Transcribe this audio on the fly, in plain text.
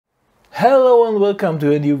Hello and welcome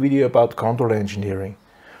to a new video about control engineering.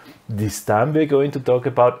 This time we're going to talk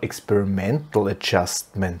about experimental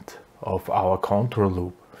adjustment of our control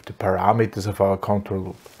loop, the parameters of our control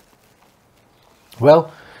loop.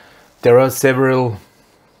 Well, there are several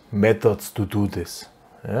methods to do this.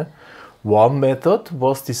 One method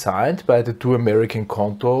was designed by the two American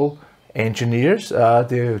control engineers,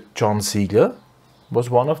 John Ziegler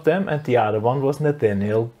was one of them, and the other one was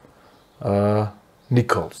Nathaniel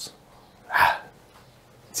Nichols.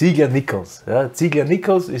 Ziegler-Nichols.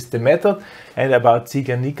 Ziegler-Nichols is the method, and about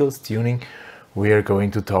Ziegler-Nichols tuning we are going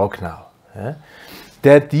to talk now.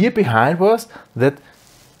 The idea behind was that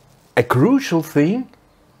a crucial thing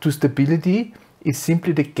to stability is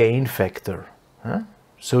simply the gain factor.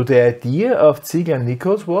 So the idea of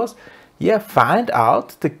Ziegler-Nichols was, find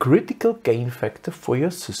out the critical gain factor for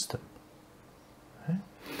your system.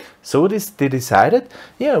 So they decided,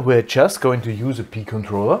 we're just going to use a P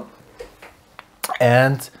controller.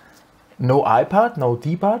 And no I part, no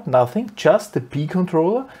D part, nothing, just the P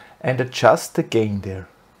controller and adjust the gain there.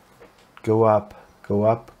 Go up, go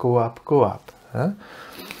up, go up, go up.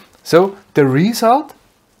 So the result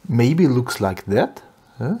maybe looks like that.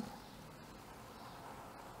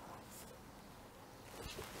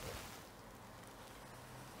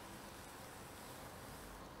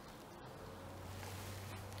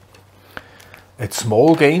 At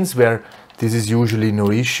small gains, where this is usually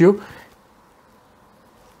no issue,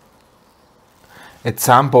 at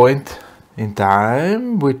some point in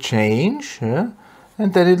time we change, and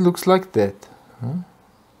then it looks like that.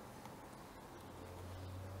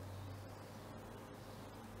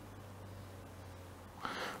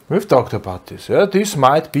 We've talked about this. This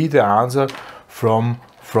might be the answer from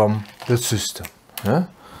the system.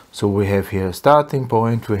 So we have here a starting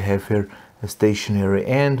point, we have here a stationary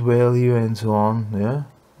end value and so on.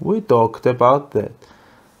 We talked about that.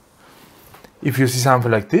 If you see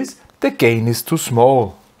something like this, the gain is too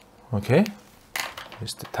small. Okay,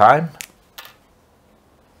 here's the time,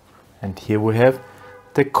 and here we have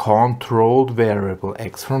the controlled variable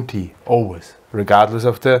x from t, always, regardless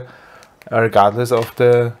of the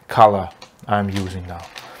color I'm using now.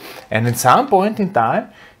 And at some point in time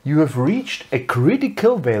you have reached a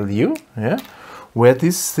critical value, where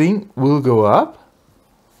this thing will go up.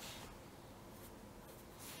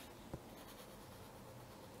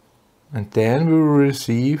 And then we will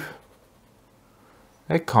receive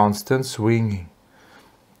a constant swinging.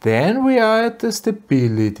 Then we are at the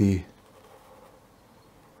stability.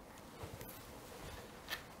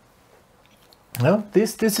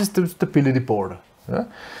 This is the stability border.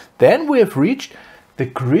 Then we have reached the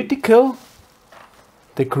critical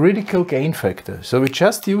gain factor. So we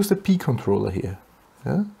just use the P controller here.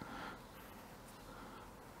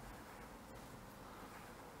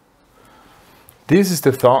 This is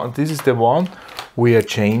the one we are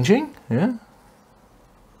changing.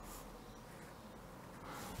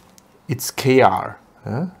 It's KR,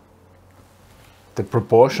 the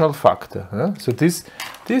proportional factor. So this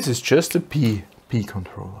is just a P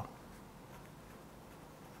controller.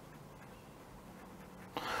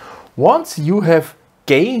 Once you have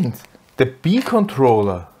gained the P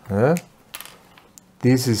controller,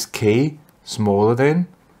 this is K smaller than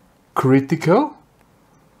critical,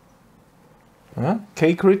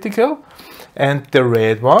 K critical, and the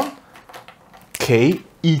red one, K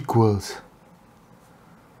equals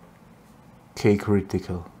K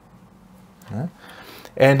critical.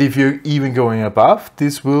 And if you're even going above,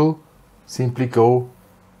 this will simply go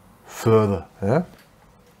further.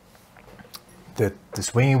 The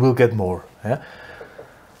swinging will get more.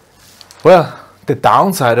 Well, the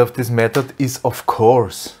downside of this method is, of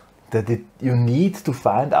course, that you need to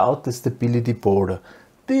find out the stability border.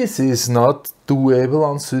 This is not doable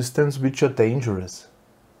on systems which are dangerous,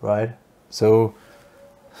 right? So,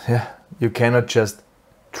 you cannot just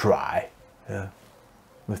try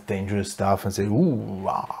with dangerous stuff and say, ooh,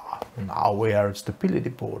 now we are at stability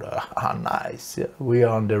border. Nice, we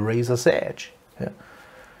are on the razor's edge.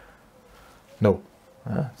 No.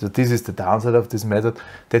 So this is the downside of this method,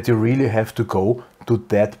 that you really have to go to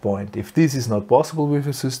that point. If this is not possible with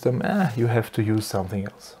a system, you have to use something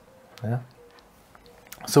else.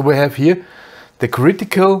 So we have here the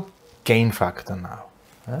critical gain factor now.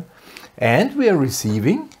 And we are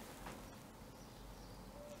receiving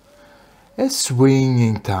a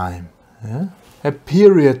swinging time, a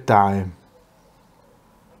period time.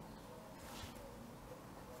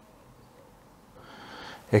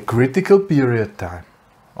 A critical period time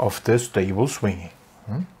of the stable swinging.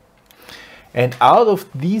 And out of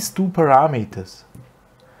these two parameters,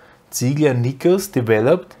 Ziegler and Nichols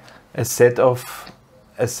developed a set of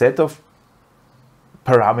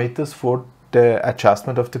parameters for the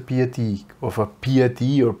adjustment of the PID, of a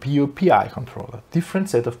PID or POPI controller. Different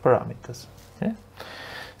set of parameters. Yeah?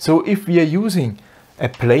 So if we are using a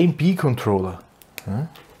plain P controller,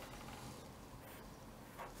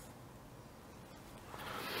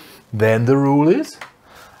 then the rule is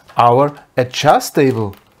our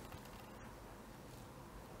adjustable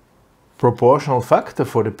proportional factor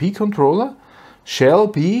for the P controller shall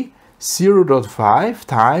be 0.5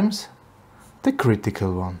 times the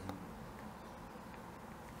critical one.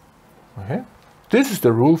 Okay, this is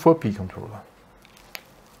the rule for P controller.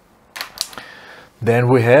 Then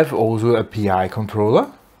we have also a PI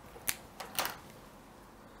controller.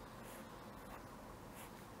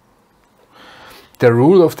 The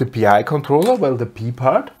rule of the PI controller, well, the P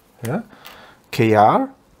part, yeah,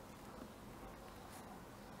 KR,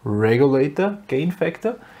 regulator gain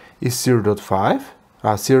factor, is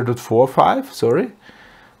 0.45, sorry,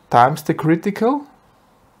 times the critical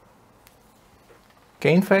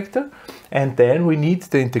gain factor. And then we need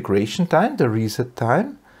the integration time, the reset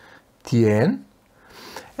time, Tn,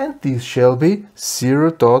 and this shall be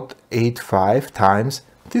 0.85 times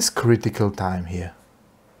this critical time here.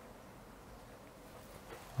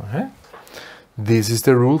 Okay. This is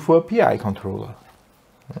the rule for a PI controller.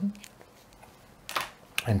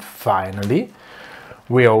 And finally,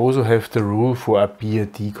 we also have the rule for a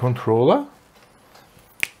PID controller.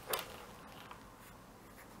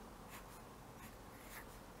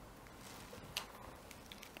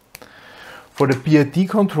 For the PID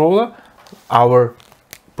controller, our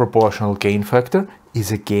proportional gain factor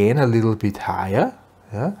is again a little bit higher.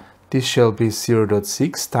 Yeah? This shall be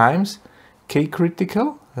 0.6 times K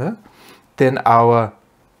critical. Yeah? Then our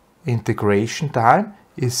integration time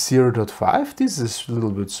is 0.5. This is a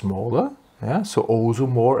little bit smaller. Yeah? So also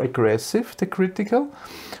more aggressive, the critical.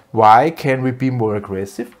 Why can we be more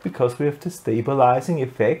aggressive? Because we have the stabilizing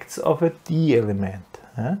effects of a D element.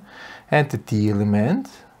 Yeah? And the D element,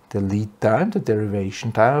 the lead time, the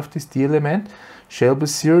derivation time of this D element shall be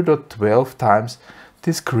 0.12 times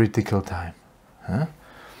this critical time.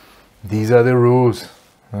 These are the rules.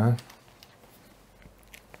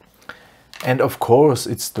 And of course,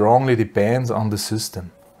 it strongly depends on the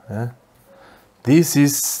system. This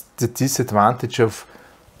is the disadvantage of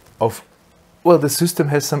well, the system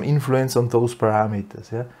has some influence on those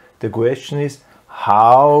parameters. Yeah? The question is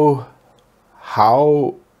how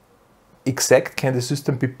exact can the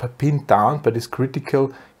system be pinned down by this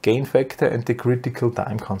critical gain factor and the critical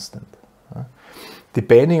time constant.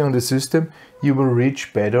 Depending on the system, you will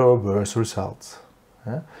reach better or worse results.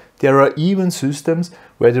 There are even systems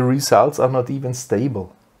where the results are not even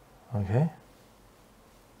stable. Okay?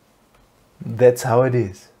 That's how it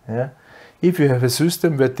is. Yeah? If you have a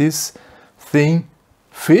system where this thing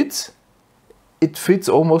fits, it fits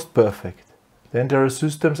almost perfect. Then there are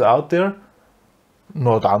systems out there,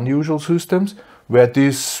 not unusual systems, where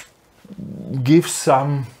this gives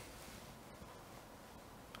some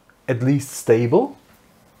at least stable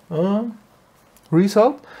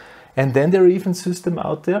result. And then there are even systems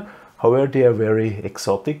out there, however they are very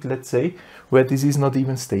exotic, let's say, where this is not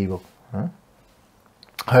even stable.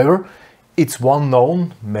 However, it's one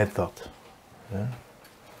known method.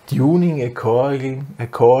 Tuning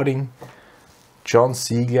according John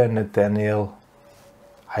Ziegler and Nathaniel.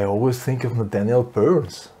 I always think of Nathaniel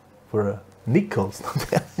Burns for Nichols.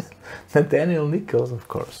 Nathaniel Nichols, of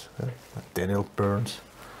course. Nathaniel Burns.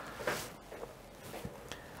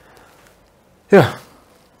 Yeah.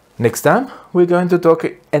 Next time we're going to talk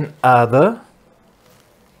another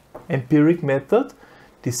empiric method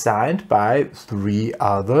designed by 3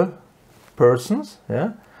 other persons.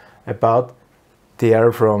 Yeah, about they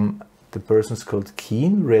are from the persons called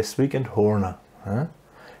Keen, Reswick and Horner.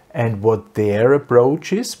 And what their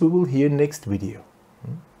approach is, we will hear next video.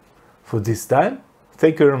 For this time,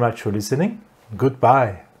 thank you very much for listening.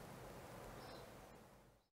 Goodbye.